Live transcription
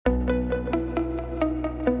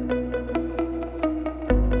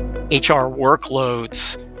HR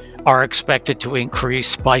workloads are expected to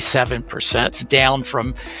increase by 7%. It's down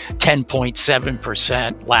from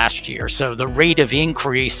 10.7% last year. So the rate of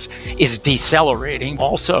increase is decelerating.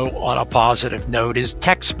 Also, on a positive note, is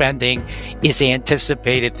tech spending is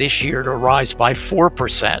anticipated this year to rise by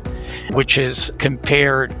 4%, which is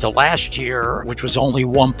compared to last year, which was only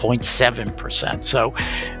 1.7%. So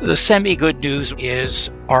the semi-good news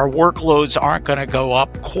is our workloads aren't going to go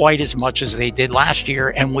up quite as much as they did last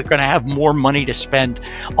year, and we're going to have more money to spend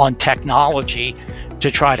on technology to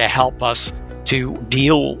try to help us to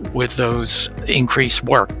deal with those increased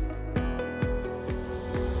work.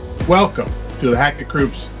 Welcome to the Hackett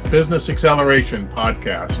Group's Business Acceleration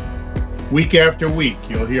Podcast. Week after week,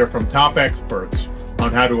 you'll hear from top experts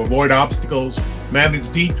on how to avoid obstacles, manage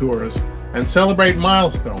detours, and celebrate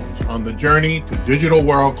milestones on the journey to digital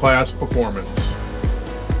world-class performance.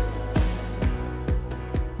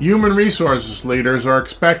 Human resources leaders are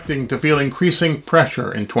expecting to feel increasing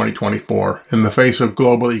pressure in 2024 in the face of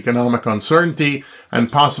global economic uncertainty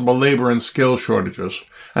and possible labor and skill shortages,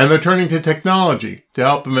 and they're turning to technology to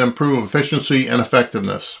help them improve efficiency and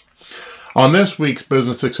effectiveness. On this week's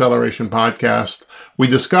Business Acceleration Podcast, we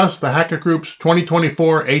discuss the Hackett Group's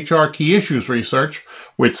 2024 HR Key Issues research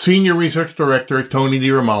with Senior Research Director Tony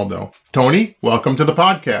DiRomualdo. Tony, welcome to the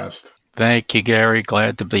podcast. Thank you, Gary.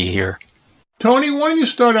 Glad to be here. Tony, why don't you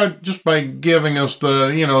start out just by giving us the,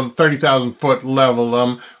 30,000-foot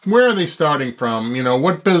level? Where are they starting from?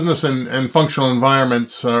 What business and functional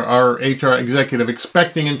environments are HR executive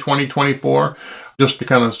expecting in 2024? Just to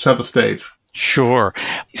kind of set the stage. Sure.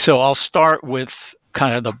 So I'll start with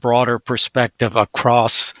kind of the broader perspective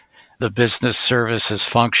across the business services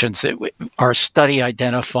functions. Our study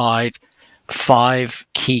identified 5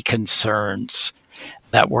 key concerns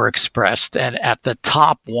that were expressed. And at the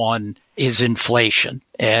top one is inflation.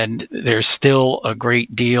 And there's still a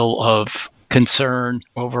great deal of concern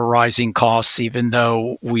over rising costs, even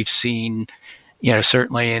though we've seen,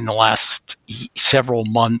 certainly in the last several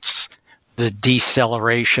months, the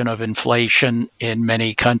deceleration of inflation in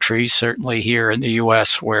many countries, certainly here in the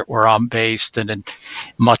U.S. where I'm based, and in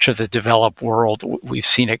much of the developed world, we've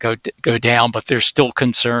seen it go down, but there's still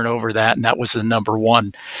concern over that, and that was the number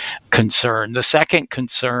one concern. The second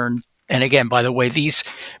concern, and again, by the way, these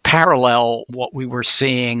parallel what we were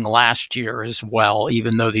seeing last year as well,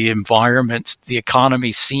 even though the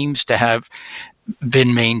economy seems to have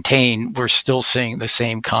been maintained, we're still seeing the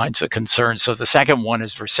same kinds of concerns. So the second one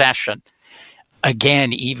is recession.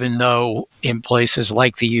 Again, even though in places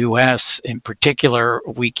like the U.S. in particular,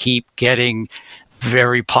 we keep getting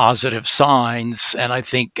very positive signs, and I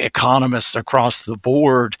think economists across the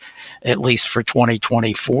board, at least for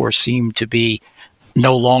 2024, seem to be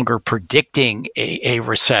no longer predicting a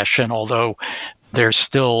recession, although there's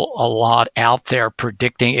still a lot out there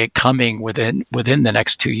predicting it coming within the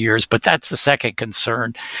next 2 years. But that's the second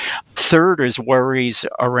concern. Third is worries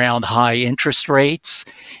around high interest rates.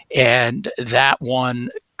 And that one,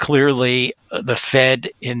 clearly, the Fed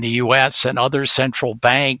in the U.S. and other central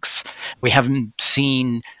banks, we haven't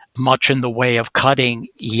seen much in the way of cutting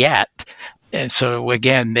yet. And so,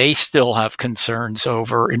 again, they still have concerns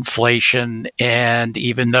over inflation. And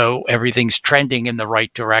even though everything's trending in the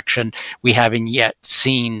right direction, we haven't yet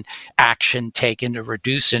seen action taken to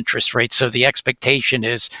reduce interest rates. So the expectation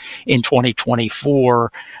is in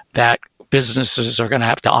 2024 that businesses are going to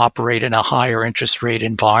have to operate in a higher interest rate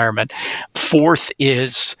environment. Fourth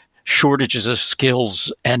is shortages of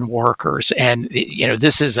skills and workers. And,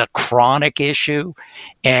 this is a chronic issue,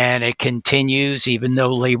 and it continues even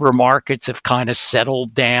though labor markets have kind of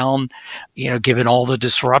settled down, given all the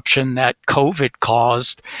disruption that COVID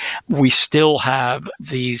caused. We still have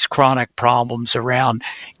these chronic problems around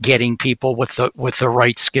getting people with the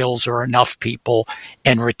right skills, or enough people,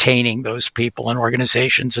 and retaining those people in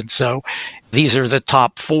organizations. And so these are the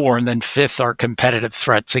top 4. And then fifth are competitive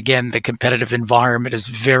threats. Again, the competitive environment is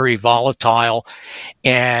very volatile.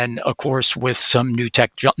 And of course, with some new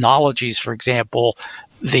technologies, for example,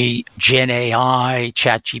 the Gen AI,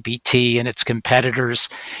 ChatGPT, and its competitors,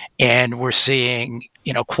 and we're seeing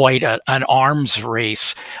quite an arms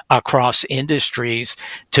race across industries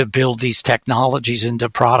to build these technologies into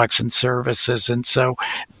products and services. And so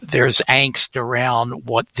there's angst around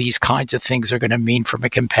what these kinds of things are going to mean from a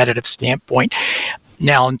competitive standpoint.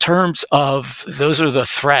 Now, in terms of those are the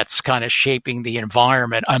threats kind of shaping the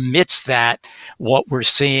environment. Amidst that, what we're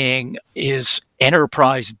seeing is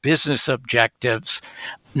enterprise business objectives.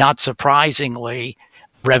 Not surprisingly,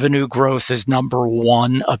 revenue growth is number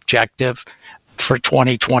one objective. for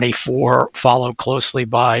 2024, followed closely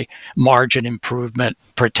by margin improvement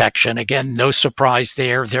protection. Again, no surprise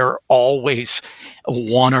there. There are always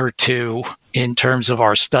one or two in terms of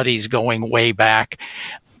our studies going way back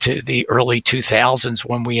to the early 2000s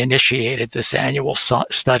when we initiated this annual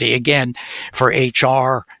study. Again, for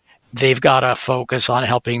HR, they've got to focus on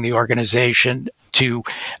helping the organization to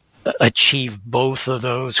achieve both of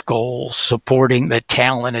those goals, supporting the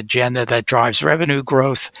talent agenda that drives revenue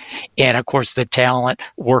growth, and of course the talent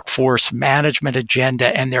workforce management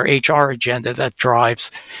agenda and their HR agenda that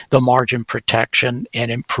drives the margin protection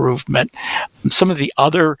and improvement. Some of the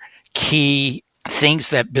other key things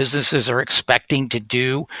that businesses are expecting to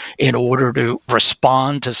do in order to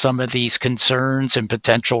respond to some of these concerns and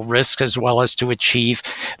potential risks, as well as to achieve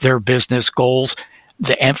their business goals,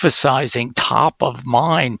 the emphasizing top of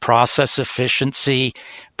mind process efficiency,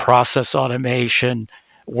 process automation,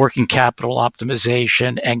 working capital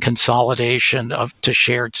optimization, and consolidation to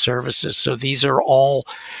shared services. So these are all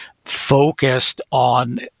focused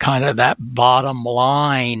on kind of that bottom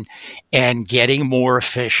line and getting more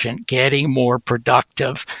efficient, getting more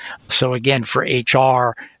productive. So again, for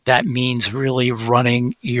HR, that means really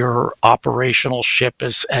running your operational ship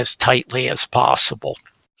as tightly as possible.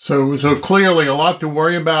 So clearly a lot to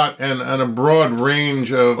worry about and a broad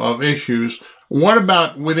range of issues. What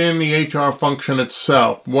about within the HR function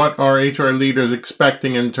itself? What are HR leaders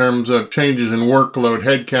expecting in terms of changes in workload,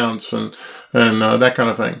 headcounts, and that kind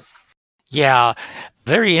of thing? Yeah,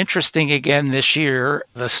 very interesting again this year.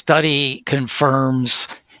 The study confirms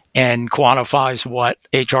and quantifies what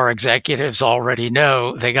HR executives already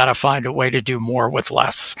know. They got to find a way to do more with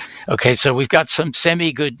less. Okay, so we've got some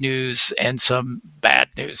semi-good news and some bad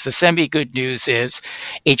news. The semi-good news is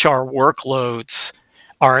HR workloads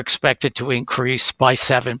are expected to increase by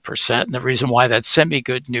 7%. And the reason why that's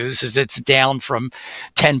semi-good news is it's down from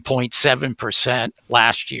 10.7%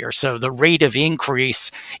 last year. So the rate of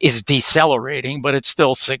increase is decelerating, but it's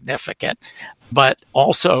still significant. But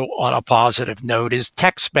also on a positive note is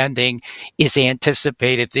tech spending is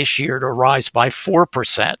anticipated this year to rise by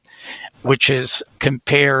 4%, which is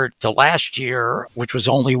compared to last year, which was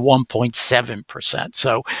only 1.7%.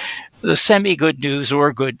 So the semi-good news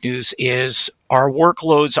or good news is our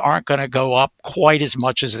workloads aren't going to go up quite as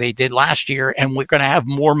much as they did last year, and we're going to have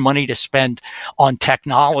more money to spend on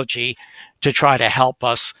technology to try to help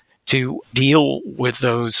us to deal with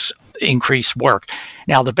those increased work.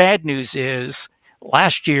 Now, the bad news is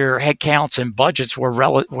last year headcounts and budgets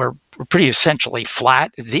were pretty essentially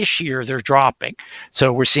flat. This year they're dropping.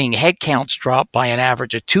 So we're seeing headcounts drop by an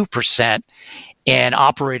average of 2% and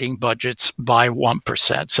operating budgets by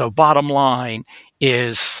 1%. So bottom line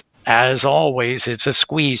is, as always, it's a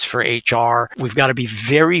squeeze for HR. We've got to be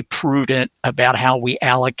very prudent about how we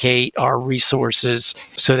allocate our resources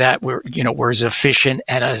so that we're as efficient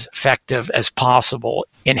and as effective as possible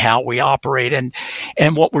in how we operate. And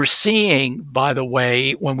what we're seeing, by the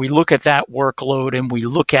way, when we look at that workload and we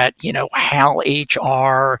look at, how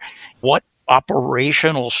HR, what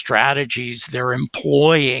operational strategies they're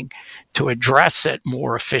employing to address it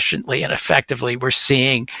more efficiently and effectively, we're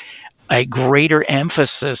seeing a greater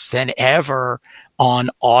emphasis than ever on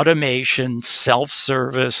automation,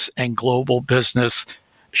 self-service, and global business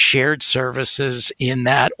shared services in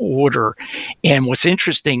that order. And what's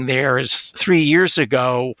interesting there is 3 years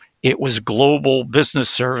ago, it was global business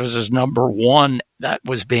services number one that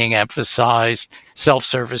was being emphasized,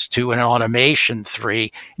 self-service 2, and automation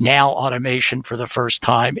 3. Now automation for the first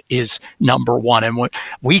time is number one. And what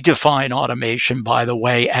we define automation, by the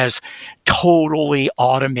way, as totally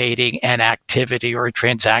automating an activity or a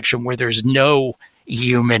transaction where there's no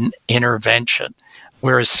human intervention.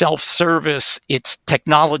 Whereas self-service, it's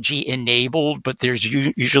technology enabled, but there's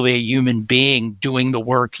usually a human being doing the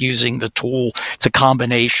work using the tool. It's a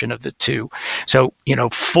combination of the two. So,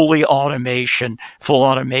 full automation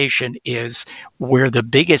is where the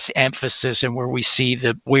biggest emphasis and where we see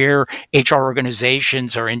where HR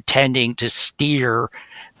organizations are intending to steer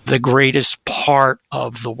the greatest part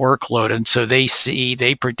of the workload. And so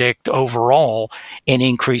they predict overall an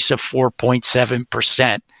increase of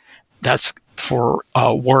 4.7%. That's for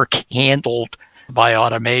work handled by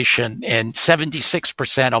automation. And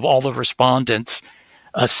 76% of all the respondents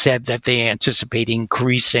said that they anticipate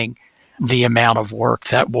increasing the amount of work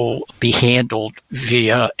that will be handled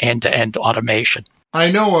via end-to-end automation. I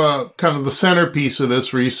know kind of the centerpiece of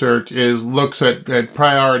this research is looks at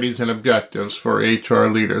priorities and objectives for HR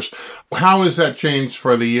leaders. How has that changed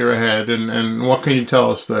for the year ahead, and what can you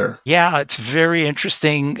tell us there? Yeah, it's a very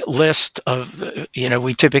interesting list of,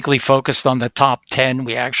 we typically focused on the top 10.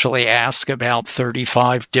 We actually ask about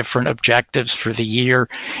 35 different objectives for the year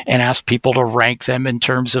and ask people to rank them in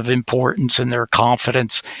terms of importance and their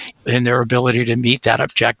confidence in their ability to meet that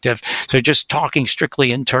objective. So just talking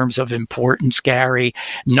strictly in terms of importance, Gary,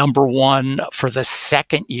 number one for the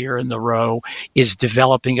second year in the row is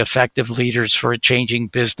developing effective leaders for a changing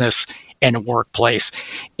business and workplace.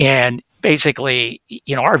 And basically,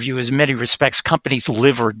 our view is in many respects, companies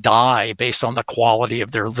live or die based on the quality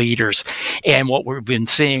of their leaders. And what we've been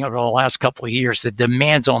seeing over the last couple of years, the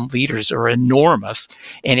demands on leaders are enormous.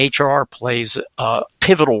 And HR plays a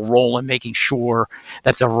pivotal role in making sure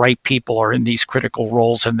that the right people are in these critical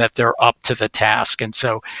roles and that they're up to the task. And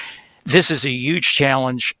so this is a huge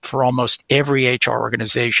challenge for almost every HR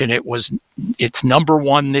organization. It's number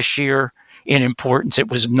one this year in importance. It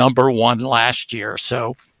was number one last year.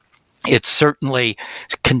 So it certainly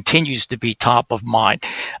continues to be top of mind.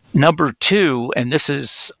 Number two, and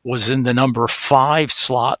was in the number 5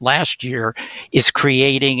 slot last year, is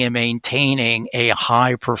creating and maintaining a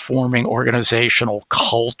high-performing organizational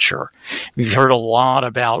culture. We've heard a lot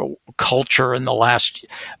about culture in the last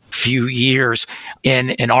few years.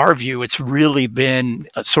 And in our view, it's really been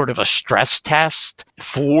a sort of a stress test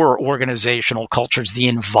for organizational cultures, the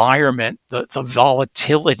environment, the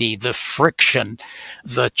volatility, the friction,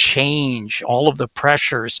 the change, all of the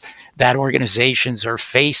pressures that organizations are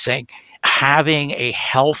facing. Having a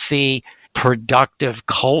healthy, productive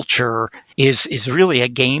culture is really a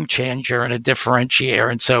game changer and a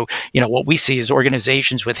differentiator. And so, what we see is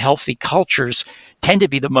organizations with healthy cultures tend to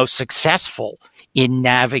be the most successful in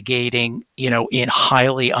navigating, in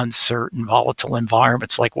highly uncertain, volatile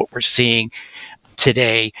environments like what we're seeing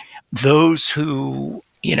today. Those who,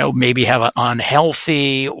 maybe have an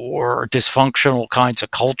unhealthy or dysfunctional kinds of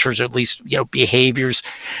cultures, or at least, behaviors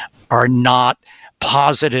are not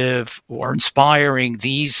positive or inspiring,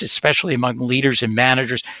 these, especially among leaders and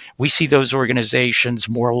managers, we see those organizations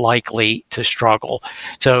more likely to struggle.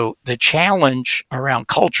 So the challenge around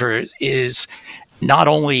culture is not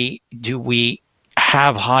only do we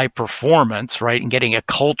have high performance, right, and getting a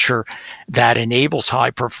culture that enables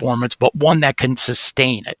high performance, but one that can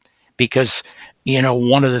sustain it. Because,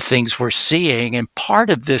 one of the things we're seeing, and part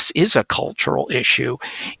of this is a cultural issue,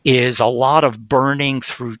 is a lot of burning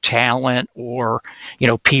through talent or,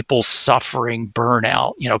 people suffering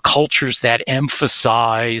burnout, cultures that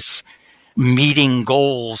emphasize meeting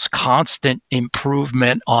goals, constant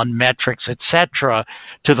improvement on metrics, etc.,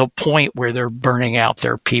 to the point where they're burning out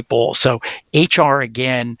their people. So HR,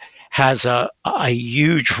 again, has a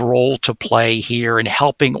huge role to play here in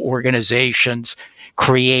helping organizations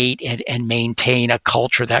create and maintain a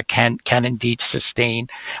culture that can indeed sustain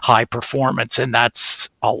high performance. And that's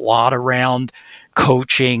a lot around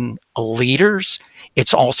coaching leaders.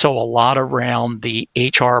 It's also a lot around the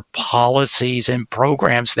HR policies and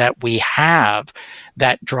programs that we have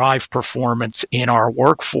that drive performance in our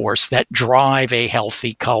workforce, that drive a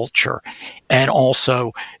healthy culture, and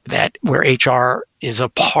also that where HR is a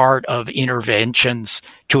part of interventions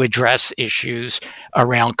to address issues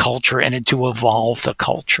around culture and to evolve the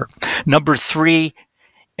culture. Number 3,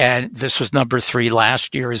 and this was number 3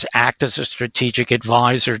 last year, is act as a strategic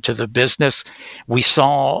advisor to the business. We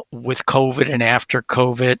saw with COVID and after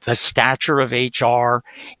COVID, the stature of HR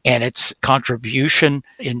and its contribution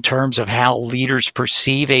in terms of how leaders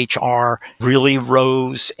perceive HR really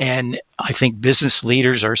rose. And I think business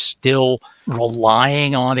leaders are still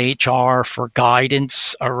relying on HR for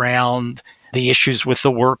guidance around the issues with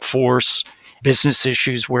the workforce, business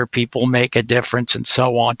issues where people make a difference, and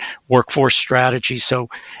so on, workforce strategy. So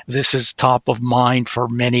this is top of mind for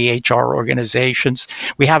many HR organizations.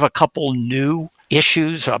 We have a couple new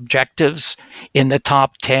issues, objectives in the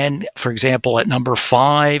top 10. For example, at number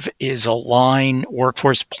 5 is align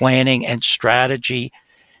workforce planning and strategy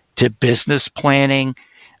to business planning.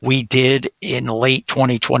 We did in late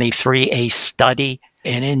 2023 a study,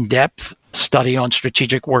 an in-depth study on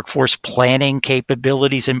strategic workforce planning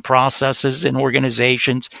capabilities and processes in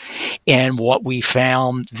organizations. And what we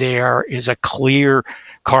found there is a clear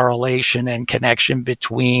correlation and connection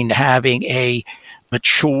between having a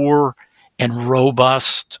mature and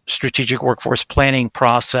robust strategic workforce planning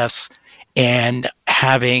process and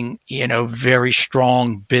having, very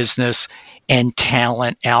strong business and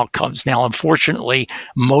talent outcomes. Now, unfortunately,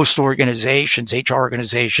 most organizations, HR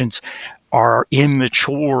organizations, are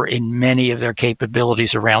immature in many of their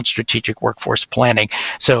capabilities around strategic workforce planning.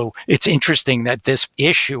 So it's interesting that this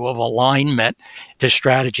issue of alignment to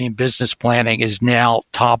strategy and business planning is now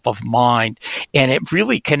top of mind. And it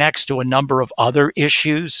really connects to a number of other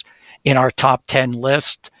issues in our top 10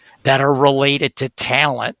 list that are related to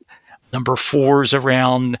talent. Number 4 is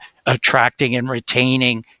around attracting and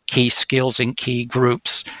retaining key skills in key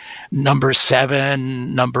groups. Number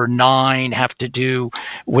 7, number 9 have to do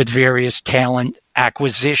with various talent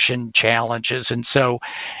acquisition challenges. And so,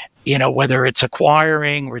 whether it's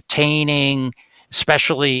acquiring, retaining,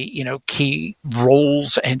 especially, key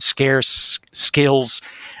roles and scarce skills,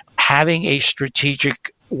 having a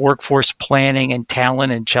strategic workforce planning and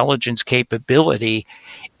talent intelligence capability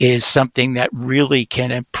is something that really can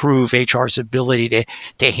improve HR's ability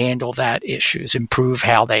to handle that issues, improve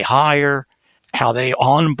how they hire, how they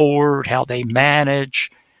onboard, how they manage,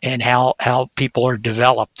 and how people are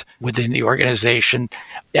developed within the organization,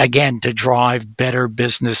 again, to drive better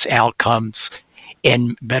business outcomes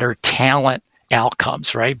and better talent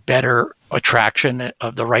outcomes, right? Better attraction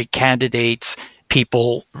of the right candidates,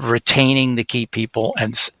 people retaining the key people,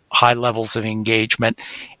 and high levels of engagement,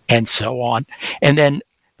 and so on. And then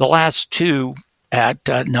the last 2 at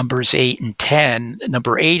numbers 8 and 10.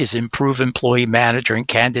 Number 8 is improve employee manager and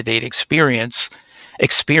candidate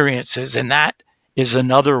experiences, and that is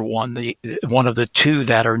another one, one of the 2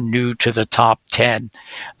 that are new to the top 10.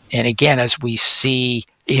 And again, as we see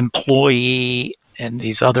employee and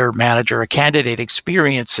these other manager or candidate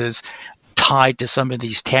experiences tied to some of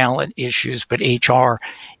these talent issues, but HR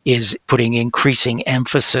is putting increasing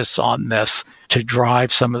emphasis on this to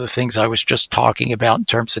drive some of the things I was just talking about in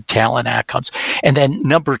terms of talent outcomes. And then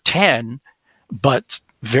number 10, but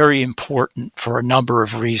very important for a number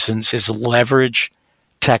of reasons, is leverage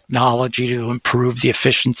technology to improve the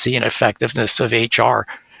efficiency and effectiveness of HR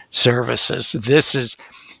services. This is,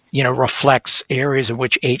 reflects areas in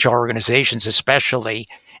which HR organizations especially,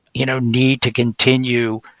 need to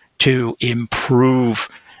continue to improve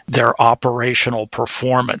their operational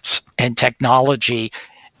performance. And technology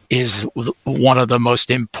is one of the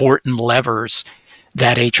most important levers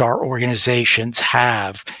that HR organizations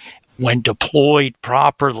have. When deployed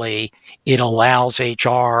properly, it allows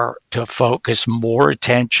HR to focus more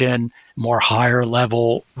attention, more higher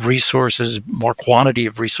level resources, more quantity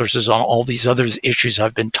of resources on all these other issues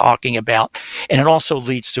I've been talking about. And it also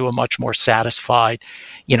leads to a much more satisfied,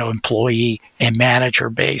 employee and manager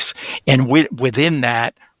base. And within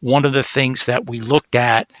that, one of the things that we looked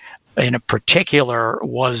at in particular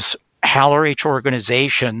was how are HR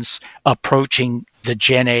organizations approaching the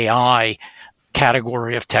Gen AI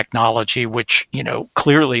category of technology, which,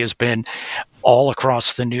 clearly has been all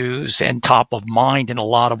across the news and top of mind in a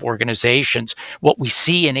lot of organizations. What we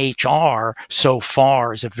see in HR so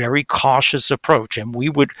far is a very cautious approach, and we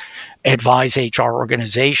would advise HR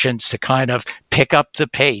organizations to kind of pick up the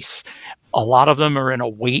pace. A lot of them are in a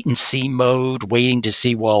wait and see mode, waiting to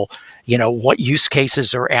see, what use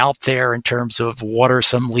cases are out there in terms of what are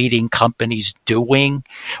some leading companies doing,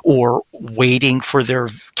 or waiting for their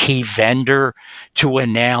key vendor to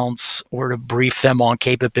announce or to brief them on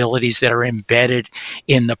capabilities that are embedded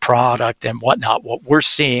in the product and whatnot. What we're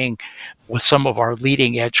seeing with some of our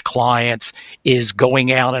leading edge clients is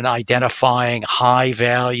going out and identifying high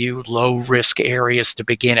value, low risk areas to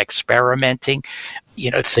begin experimenting.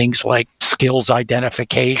 Things like skills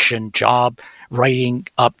identification, writing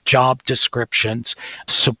up job descriptions,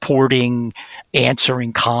 supporting,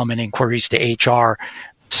 answering common inquiries to HR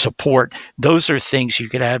support. Those are things you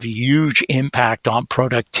could have huge impact on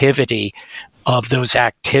productivity of those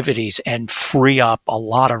activities and free up a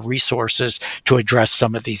lot of resources to address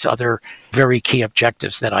some of these other very key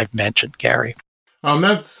objectives that I've mentioned, Gary.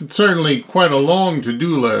 That's certainly quite a long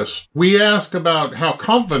to-do list. We ask about how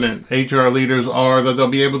confident HR leaders are that they'll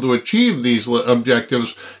be able to achieve these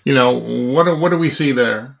objectives. What do we see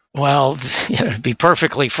there? Well, to be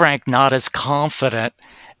perfectly frank, not as confident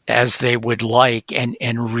as they would like and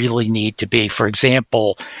really need to be. For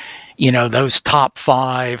example, those top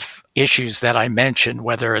 5 issues that I mentioned,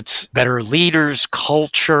 whether it's better leaders,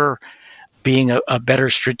 culture, being a better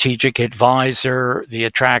strategic advisor, the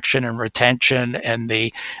attraction and retention, and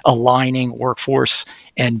the aligning workforce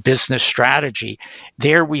and business strategy.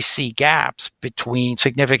 There we see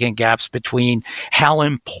significant gaps between how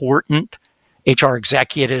important HR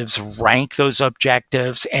executives rank those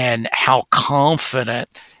objectives and how confident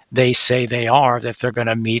they say they are that they're going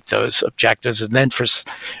to meet those objectives. And then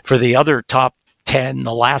for the other top 10,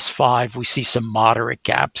 the last 5, we see some moderate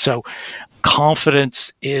gaps. So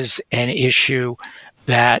confidence is an issue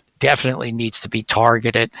that definitely needs to be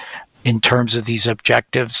targeted. in terms of these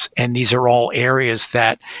objectives. And these are all areas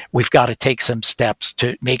that we've got to take some steps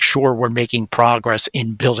to make sure we're making progress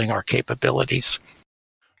in building our capabilities.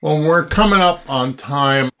 Well, we're coming up on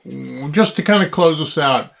time. Just to kind of close us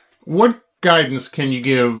out, what guidance can you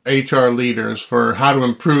give HR leaders for how to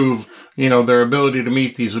improve, their ability to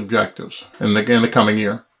meet these objectives in the coming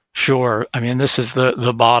year? Sure. I mean, this is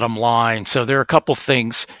the bottom line. So there are a couple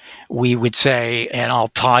things we would say, and I'll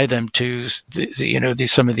tie them to,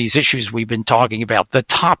 some of these issues we've been talking about. The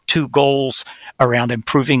top two goals around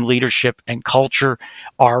improving leadership and culture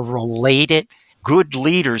are related. Good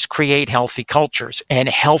leaders create healthy cultures, and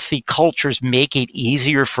healthy cultures make it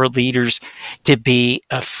easier for leaders to be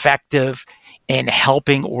effective in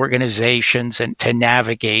helping organizations and to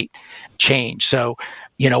navigate change. So,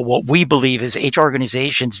 what we believe is HR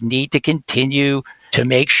organizations need to continue to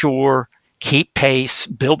make sure, keep pace,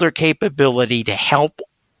 build their capability to help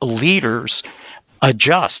leaders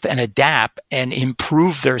adjust and adapt and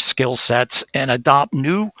improve their skill sets and adopt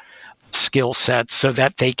new skill sets so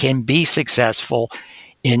that they can be successful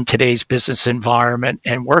in today's business environment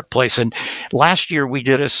and workplace. And last year we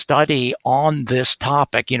did a study on this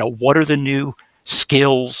topic. What are the new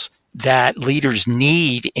skills that leaders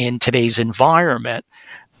need in today's environment?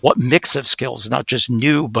 What mix of skills, not just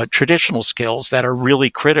new, but traditional skills that are really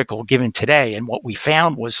critical given today. And what we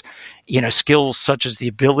found was, skills such as the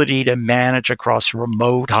ability to manage across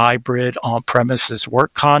remote, hybrid, on-premises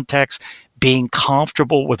work contexts, being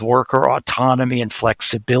comfortable with worker autonomy and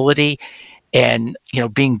flexibility, and,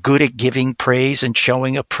 being good at giving praise and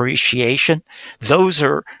showing appreciation. Those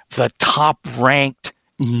are the top ranked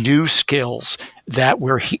new skills that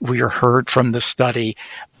we are heard from the study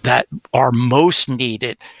that are most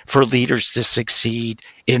needed for leaders to succeed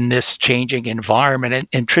in this changing environment.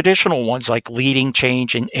 And traditional ones like leading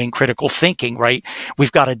change and critical thinking, right?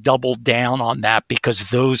 We've got to double down on that because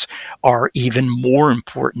those are even more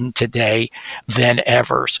important today than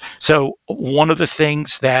ever. So one of the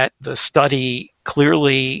things that the study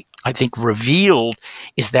clearly, I think, revealed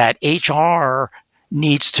is that HR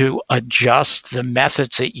needs to adjust the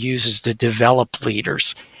methods it uses to develop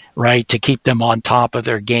leaders, right, to keep them on top of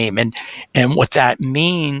their game. And what that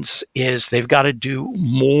means is they've got to do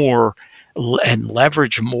more and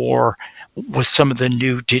leverage more with some of the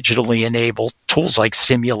new digitally enabled tools like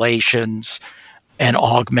simulations and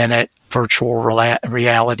augmented virtual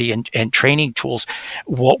reality and training tools.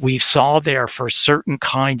 What we saw there for certain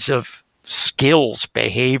kinds of skills,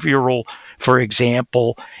 behavioral, for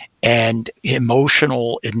example, and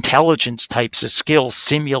emotional intelligence types of skills,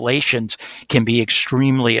 simulations can be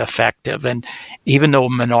extremely effective. And even though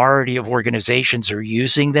a minority of organizations are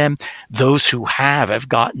using them, those who have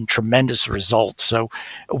gotten tremendous results. So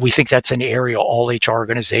we think that's an area all HR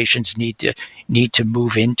organizations need to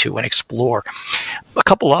move into and explore. A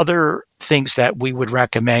couple other things that we would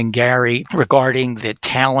recommend, Gary, regarding the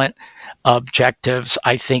talent objectives,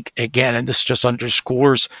 I think, again, and this just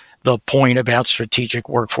underscores the point about strategic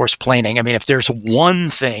workforce planning. I mean, if there's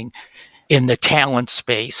one thing in the talent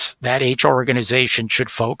space that HR organizations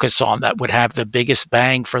should focus on that would have the biggest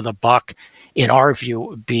bang for the buck, in our view,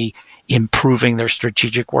 would be improving their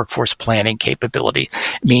strategic workforce planning capability.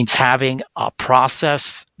 It means having a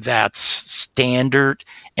process that's standard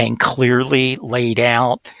and clearly laid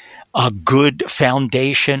out, a good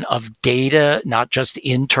foundation of data, not just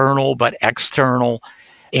internal, but external,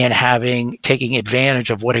 and taking advantage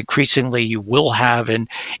of what increasingly you will have in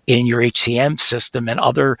your HCM system and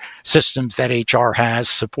other systems that HR has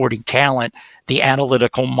supporting talent, the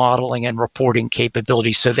analytical modeling and reporting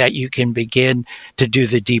capabilities so that you can begin to do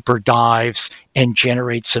the deeper dives and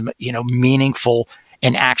generate some, meaningful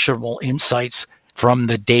and actionable insights from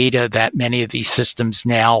the data that many of these systems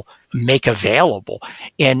now make available.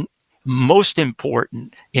 And most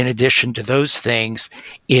important, in addition to those things,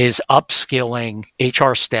 is upskilling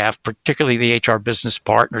HR staff, particularly the HR business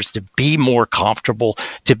partners, to be more comfortable,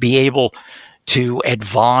 to be able to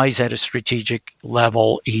advise at a strategic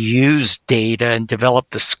level, use data, and develop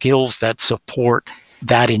the skills that support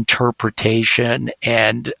that interpretation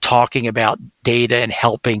and talking about data and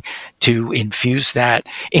helping to infuse that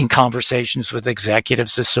in conversations with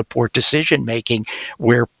executives to support decision making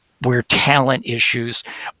where talent issues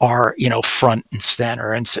are, front and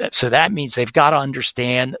center. And so that means they've got to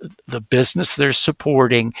understand the business they're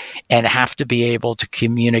supporting and have to be able to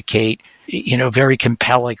communicate, very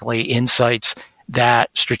compellingly insights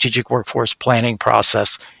that strategic workforce planning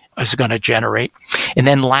process is going to generate. And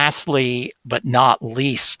then lastly, but not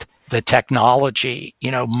least, the technology,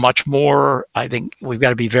 much more, I think we've got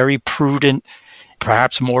to be very prudent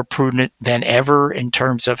perhaps more prudent than ever in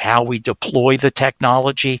terms of how we deploy the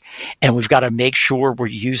technology. And we've got to make sure we're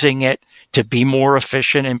using it to be more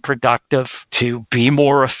efficient and productive, to be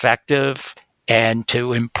more effective, and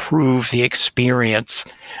to improve the experience.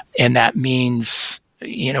 And that means,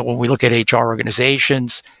 when we look at HR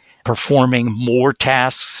organizations, performing more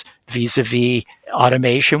tasks vis-a-vis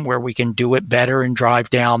automation where we can do it better and drive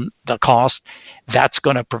down the cost, that's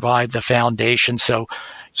going to provide the foundation. So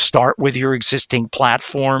start with your existing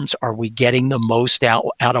platforms. Are we getting the most out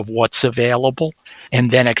of what's available?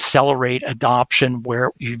 And then accelerate adoption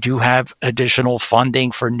where you do have additional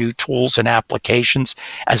funding for new tools and applications.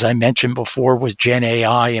 As I mentioned before with Gen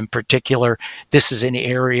AI in particular, this is an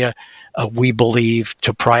area we believe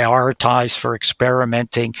to prioritize for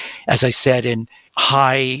experimenting, as I said, in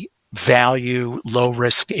high value, low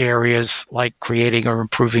risk areas like creating or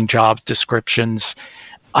improving job descriptions,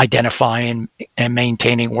 identifying and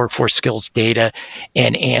maintaining workforce skills data,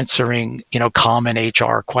 and answering, common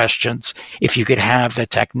HR questions. If you could have the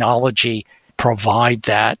technology provide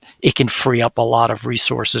that, it can free up a lot of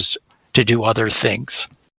resources to do other things.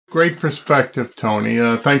 Great perspective, Tony.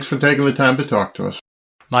 Thanks for taking the time to talk to us.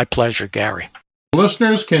 My pleasure, Gary.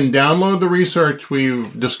 Listeners can download the research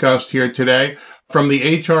we've discussed here today from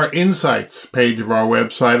the HR Insights page of our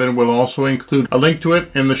website, and we'll also include a link to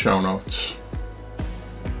it in the show notes.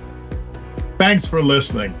 Thanks for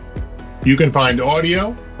listening. You can find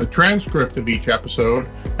audio, a transcript of each episode,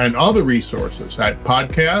 and other resources at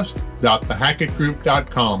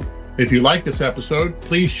podcast.thehackettgroup.com. If you like this episode,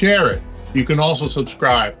 please share it. You can also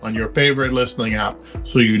subscribe on your favorite listening app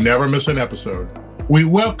so you never miss an episode. We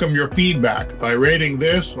welcome your feedback by rating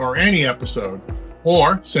this or any episode,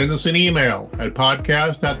 or send us an email at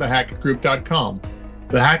podcast@thehackettgroup.com.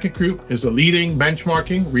 The Hackett Group is a leading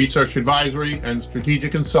benchmarking, research advisory, and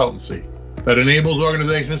strategic consultancy that enables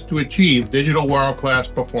organizations to achieve digital world-class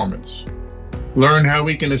performance. Learn how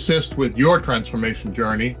we can assist with your transformation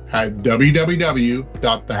journey at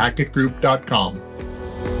www.thehackettgroup.com.